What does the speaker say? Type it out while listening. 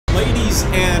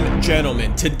Ladies and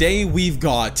gentlemen, today we've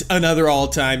got another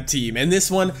all-time team, and this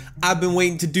one I've been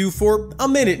waiting to do for a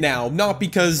minute now. Not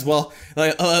because, well,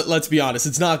 let's be honest,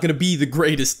 it's not gonna be the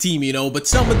greatest team, you know, but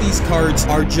some of these cards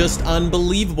are just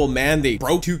unbelievable, man. They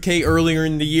broke 2K earlier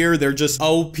in the year. They're just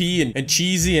OP and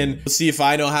cheesy, and we'll see if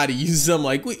I know how to use them.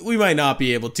 Like, we might not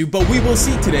be able to, but we will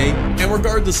see today. And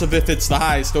regardless of if it's the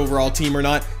highest overall team or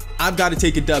not, I've got to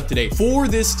take a dub today for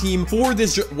this team, for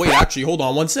this. Wait, actually, hold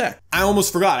on one sec. I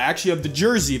almost forgot. I actually have the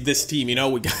jersey of this team. You know,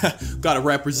 we got to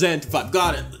represent. If I've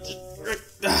got it,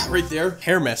 right there.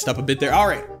 Hair messed up a bit there. All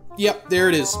right. Yep, there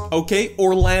it is. Okay,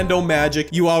 Orlando Magic.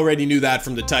 You already knew that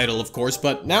from the title, of course,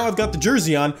 but now I've got the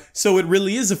jersey on, so it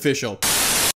really is official.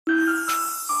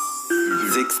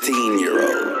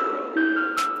 16-year-old.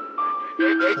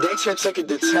 They took it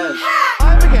to 10.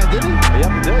 Five again, didn't he?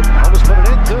 Yep, he did. Almost put it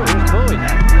in, too. Here's Bowie.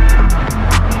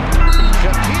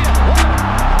 Shaquille.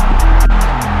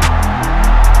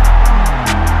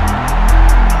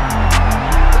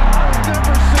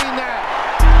 Never seen that.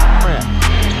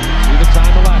 See the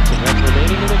time elapsing. That's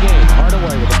remaining in the game.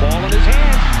 Hardaway with the ball in his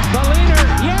hand. The leader,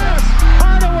 yes!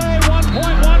 Hardaway,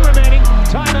 1.1 remaining.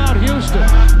 Timeout, Houston.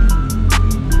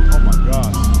 Oh, my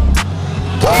God.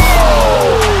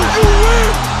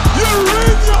 You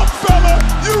win, young fella!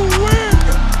 You win!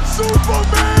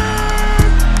 Superman!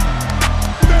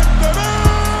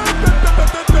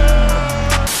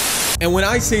 And when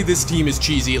I say this team is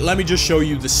cheesy, let me just show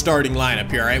you the starting lineup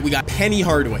here, all right? We got Penny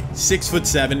Hardaway,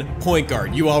 6'7", point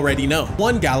guard. You already know.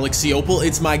 One Galaxy Opal,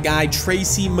 it's my guy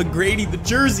Tracy McGrady. The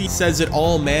jersey says it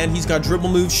all, man. He's got dribble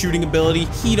moves, shooting ability,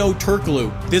 Hito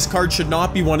Turkoglu. This card should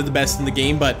not be one of the best in the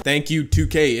game, but thank you,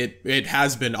 2K. It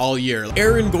has been all year.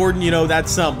 Aaron Gordon, you know,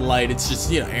 that's something light. It's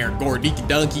just, you know, Aaron Gordon. He can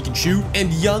dunk, he can shoot.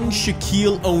 And young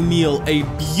Shaquille O'Neal, a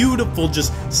beautiful,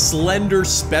 just slender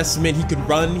specimen. He could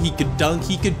run, he could dunk,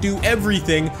 he could do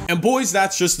everything. And boys,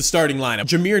 that's just the starting lineup.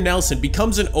 Jameer Nelson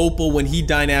becomes an Opal when he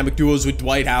dynamic duos with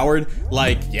Dwight Howard.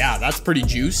 Like, yeah, that's pretty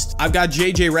juiced. I've got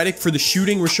JJ Redick for the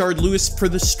shooting, Rashard Lewis for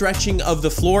the stretching of the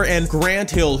floor, and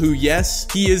Grant Hill, who, yes,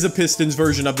 he is a Pistons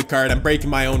version of the card. I'm breaking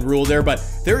my own rule there, but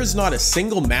there is not a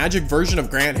single Magic version of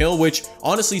Grant Hill, which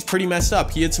honestly is pretty messed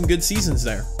up. He had some good seasons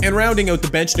there. And rounding out the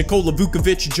bench, Nikola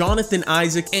Vukovic, Jonathan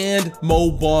Isaac, and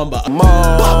Mo Bamba.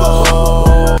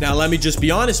 Now, let me just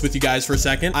be honest with you guys for a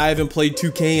second. I haven't played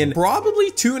 2K in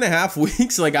probably 2.5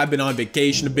 weeks. Like, I've been on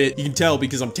vacation a bit. You can tell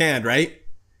because I'm tanned, right?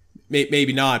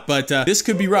 Maybe not, but this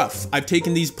could be rough. I've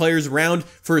taken these players around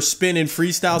for a spin in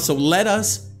freestyle, so let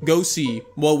us go see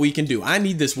what we can do. I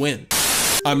need this win.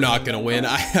 I'm not gonna win.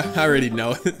 I already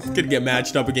know. It's gonna get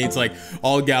matched up against like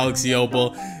all Galaxy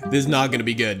Opal. This is not gonna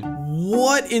be good.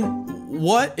 What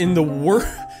in the world?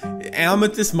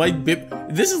 Amethyst might be.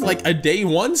 This is like a day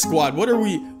one squad. What are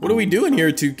we doing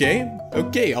here, 2K?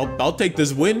 Okay, I'll take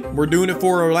this win. We're doing it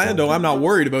for Orlando. I'm not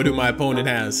worried about who my opponent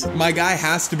has. My guy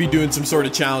has to be doing some sort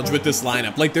of challenge with this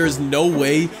lineup. Like, there's no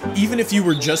way, even if you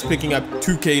were just picking up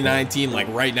 2K19 like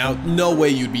right now, no way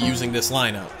you'd be using this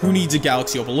lineup. Who needs a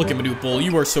Galaxy Opal? Look at Manute Bol.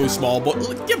 You are so small,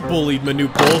 but get bullied,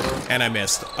 Manute Bol. And I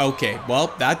missed. Okay,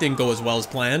 well, that didn't go as well as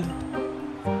planned.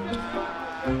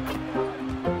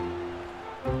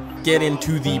 Get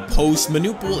into the post.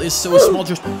 Manute Bol is so small.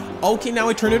 Just okay, now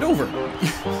I turn it over.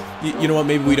 You know what?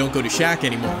 Maybe we don't go to Shaq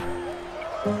anymore.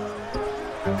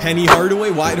 Penny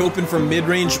Hardaway wide open from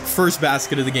mid-range, first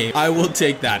basket of the game. I will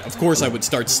take that. Of course, I would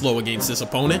start slow against this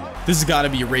opponent. This has got to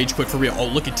be a rage quit for real. Oh,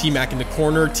 look at T-Mac in the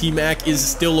corner. T-Mac is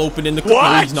still open in the corner.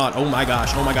 No, he's not. Oh my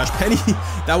gosh. Oh my gosh. Penny,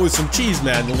 that was some cheese,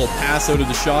 man. The little pass out of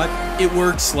the shot. It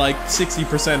works like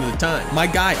 60% of the time. My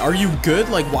guy, are you good?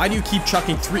 Like, why do you keep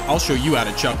chucking three? I'll show you how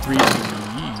to chuck three.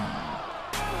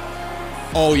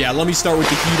 Oh yeah, let me start with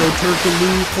the Hito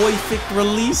Turkoglu. Perfect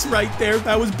release right there.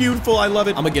 That was beautiful. I love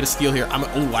it. I'm gonna get a steal here.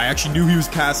 Oh, I actually knew he was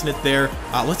passing it there.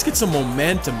 Let's get some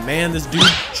momentum, man. This dude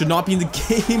should not be in the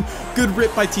game. Good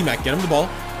rip by T-Mac. Get him the ball.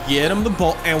 Get him the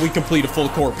ball. And we complete a full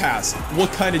court pass.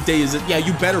 What kind of day is it? Yeah,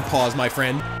 you better pause, my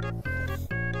friend.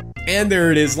 And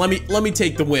there it is. Let me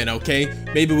take the win, okay?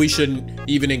 Maybe we shouldn't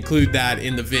even include that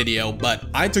in the video, but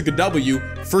I took a W.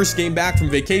 First game back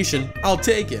from vacation. I'll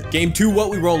take it. Game 2,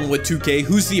 what we rolling with, 2K?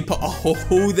 Who's the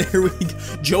oh, there we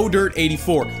go. Joe Dirt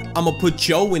 84. I'm gonna put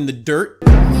Joe in the dirt.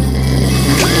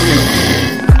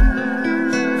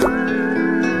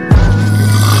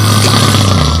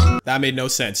 That made no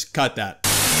sense. Cut that.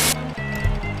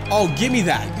 Oh, give me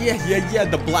that. Yeah.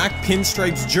 The black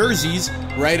pinstripes jerseys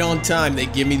right on time. They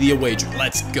give me the wager.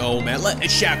 Let's go, man. Let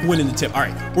Shaq win in the tip. All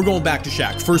right, we're going back to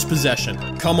Shaq. First possession.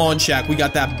 Come on, Shaq. We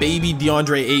got that baby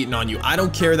DeAndre Ayton on you. I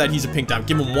don't care that he's a pink dime.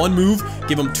 Give him one move.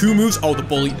 Give him two moves. Oh, the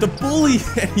bully. The bully.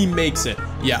 And he makes it.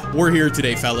 Yeah, we're here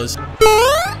today, fellas.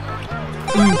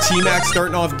 T-Mac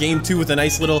starting off game 2 with a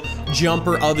nice little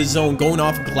jumper of his own, going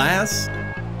off glass.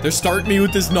 They're starting me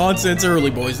with this nonsense early,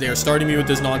 boys. They are starting me with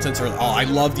this nonsense early. Oh, I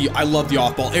love the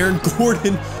off ball. Aaron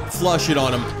Gordon, flush it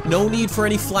on him. No need for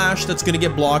any flash that's gonna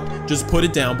get blocked. Just put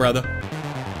it down, brother.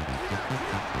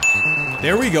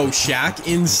 There we go, Shaq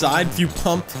inside. A few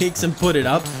pump fakes and put it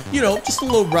up. You know, just a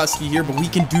little rusty here, but we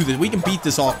can do this. We can beat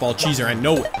this off-ball cheeser. I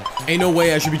know it. Ain't no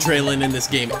way I should be trailing in this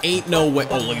game. Ain't no way.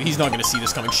 Oh, look, he's not gonna see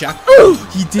this coming. Shaq.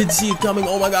 He did see it coming.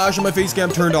 Oh my gosh, and my face cam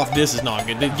turned off. This is not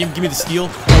good. Give me the steal.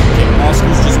 Okay,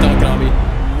 Oscar's just dunking on me.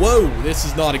 Whoa, this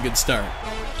is not a good start.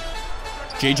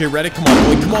 JJ Redick, come on,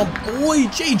 boy. Come on, boy.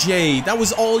 JJ, that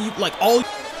was all you, like, all.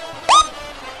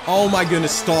 Oh my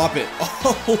goodness, stop it.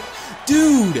 Oh,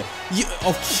 dude.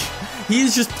 He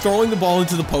is just throwing the ball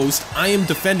into the post. I am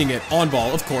defending it on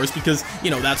ball, of course, because, you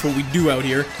know, that's what we do out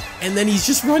here. And then he's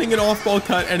just running an off-ball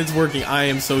cut, and it's working. I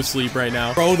am so sleep right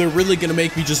now. Bro, they're really going to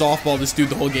make me just off-ball this dude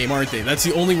the whole game, aren't they? That's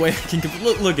the only way I can...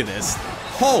 Look at this.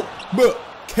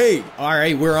 Okay. All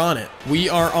right, we're on it. We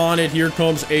are on it. Here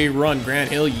comes a run. Grant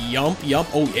Hill, yup.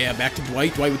 Oh, yeah, back to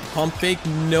Dwight. Dwight with the pump fake.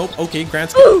 Nope. Okay,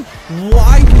 Grant's...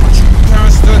 Why did you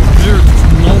pass that there?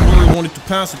 Nobody wanted to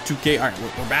pass it, 2K. All right,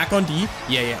 we're back on D.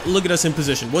 Yeah. Look at us in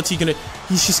position. What's he gonna...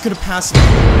 He's just gonna pass it.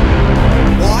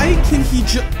 Why can he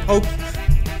just... Okay.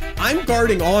 I'm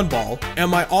guarding on ball, and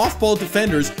my off-ball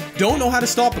defenders don't know how to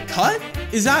stop a cut?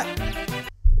 Is that...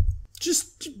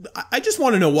 I just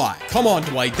want to know why. Come on,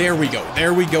 Dwight. There we go.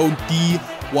 D.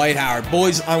 White Howard.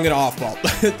 Boys, I'm gonna off-ball.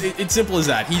 It's simple as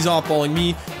that. He's off-balling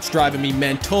me. It's driving me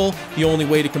mental. The only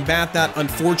way to combat that,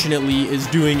 unfortunately, is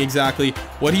doing exactly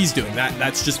what he's doing.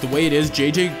 That's just the way it is.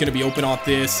 JJ gonna be open off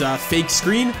this fake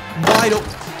screen. Wide open.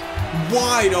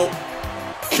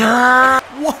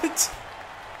 What?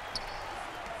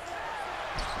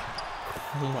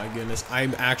 Oh my goodness.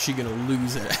 I'm actually gonna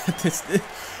lose it at this.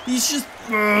 He's just...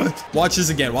 Watch this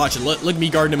again. Watch it. Look me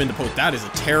guarding him in the post. That is a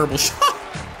terrible shot.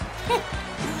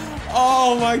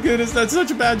 Oh my goodness, that's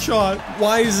such a bad shot.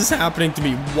 Why is this happening to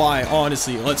me? Why?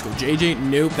 Honestly, let's go. JJ,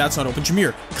 nope, that's not open.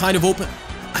 Jameer, kind of open.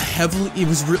 Heavily, it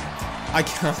was real. I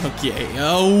can't.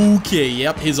 Okay,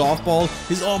 yep. His off ball's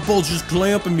just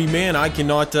clamping me, man. I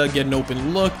cannot get an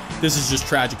open look. This is just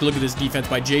tragic. Look at this defense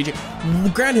by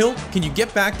JJ. Grant Hill, can you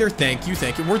get back there? Thank you.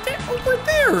 We're there. Oh, we're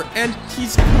there. And he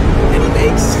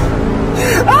makes.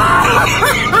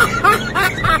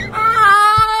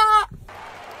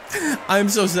 I'm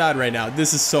so sad right now.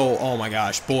 This is so, oh my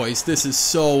gosh, boys, this is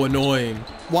so annoying.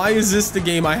 Why is this the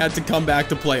game I had to come back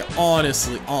to play?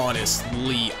 Honestly. All right,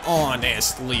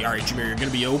 Jameer, you're gonna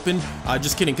be open.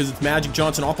 Just kidding, because it's Magic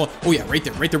Johnson off ball. Oh yeah, right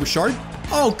there, Richard.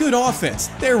 Oh, good offense.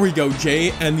 There we go,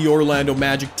 Jay and the Orlando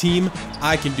Magic team.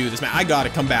 I can do this, man. I gotta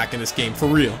come back in this game, for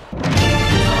real.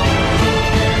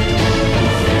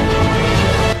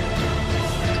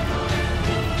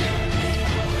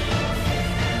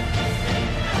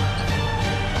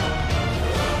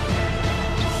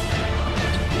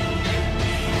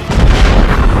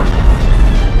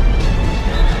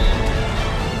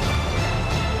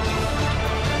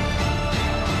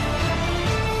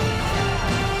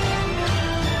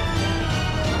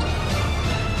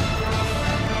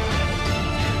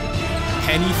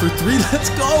 Penny for 3,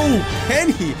 let's go!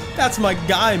 Penny! That's my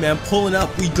guy, man, pulling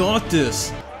up. We got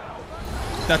this.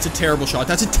 That's a terrible shot.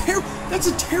 That's a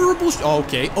terrible shot.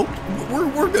 Okay. Oh,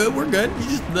 we're good. You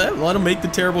just let him make the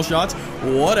terrible shots.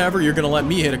 Whatever, you're gonna let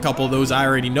me hit a couple of those. I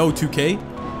already know, 2K.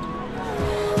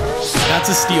 That's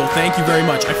a steal. Thank you very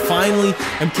much. I finally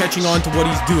am catching on to what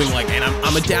he's doing, like, and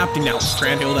I'm adapting now.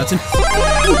 Grant Hill, that's an...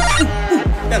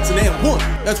 That's an and one.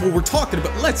 That's what we're talking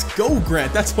about. Let's go,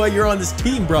 Grant. That's why you're on this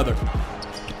team, brother.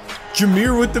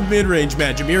 Jameer with the mid-range,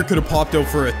 man. Jameer could have popped out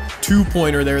for a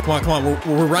 2-pointer there. Come on.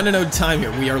 We're running out of time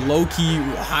here. We are low-key,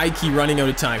 high-key running out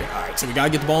of time here. All right, so we got to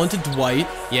get the ball into Dwight.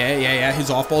 Yeah. His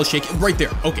off-ball is shaking. Right there.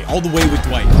 Okay, all the way with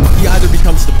Dwight. He either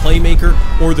becomes the playmaker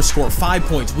or the scorer. 5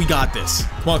 points. We got this.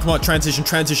 Come on.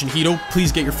 Transition. Hito.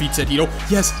 Please get your feet set, Hito.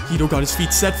 Yes, Hito got his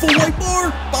feet set. Full white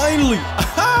bar. Finally.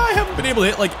 I haven't been able to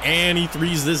hit like any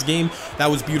threes this game. That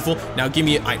was beautiful. Now give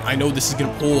me, I know this is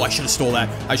gonna, oh, I should have stole that.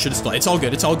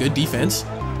 It's all good. Defense.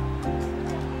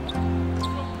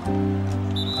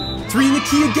 3 in the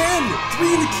key again.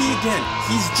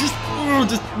 He's just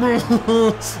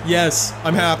yes,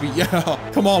 I'm happy. Yeah,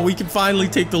 come on, we can finally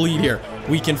take the lead here. All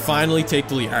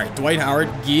right, Dwight Howard,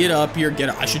 get up here.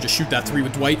 I should just shoot that 3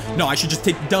 with Dwight. No, I should just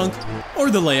take the dunk or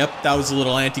the layup. That was a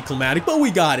little anticlimactic, but we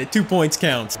got it. 2 points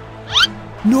counts.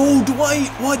 No, Dwight!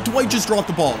 What? Dwight just dropped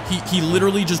the ball. He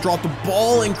literally just dropped the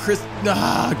ball, and Chris...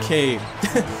 okay.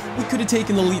 We could have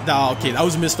taken the lead. Okay, that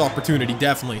was a missed opportunity,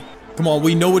 definitely. Come on,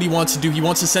 we know what he wants to do. He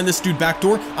wants to send this dude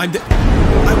backdoor. I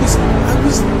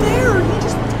was there.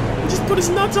 He just put his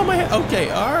nuts on my head. Okay,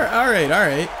 all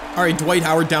right, Dwight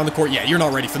Howard down the court. Yeah, you're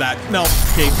not ready for that. No,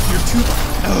 okay, you're too.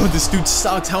 Oh, this dude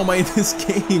sucks. How am I in this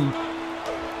game?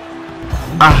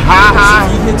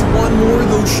 If he hits one more of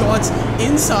those shots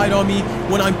inside on me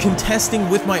when I'm contesting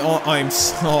with my arm,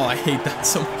 I hate that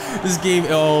so. This game.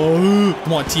 Oh,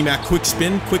 come on, T-Mac, quick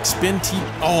spin,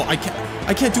 Oh, I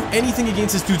can't do anything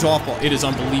against this dude's off ball. It is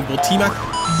unbelievable. T-Mac,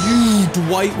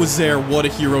 Dwight was there. What a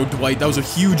hero, Dwight. That was a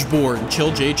huge board.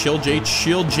 Chill, J.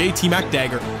 T-Mac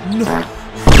dagger. No.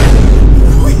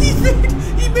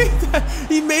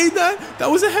 He made that. That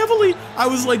was a heavily. I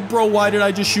was like, bro, why did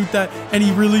I just shoot that? And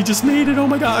he really just made it. Oh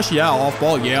my gosh. Yeah, off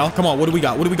ball. Yeah. Come on. What do we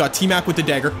got? T-Mac with the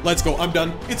dagger. Let's go. I'm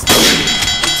done. It's the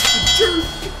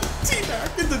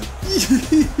T-Mac in the.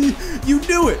 You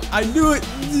knew it. I knew it.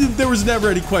 There was never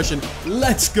any question.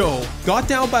 Let's go. Got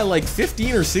down by like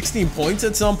 15 or 16 points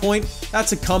at some point.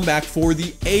 That's a comeback for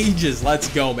the ages. Let's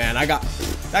go, man. That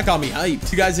got me hyped.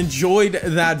 If you guys enjoyed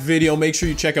that video, make sure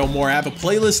you check out more. I have a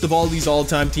playlist of all these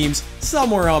all-time teams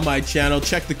somewhere on my channel.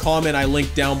 Check the comment I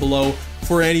linked down below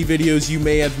for any videos you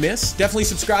may have missed. Definitely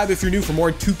subscribe if you're new for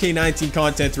more 2K19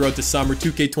 content throughout the summer.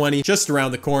 2K20 just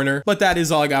around the corner. But that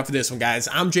is all I got for this one, guys.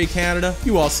 I'm Jay Canada.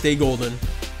 You all stay golden.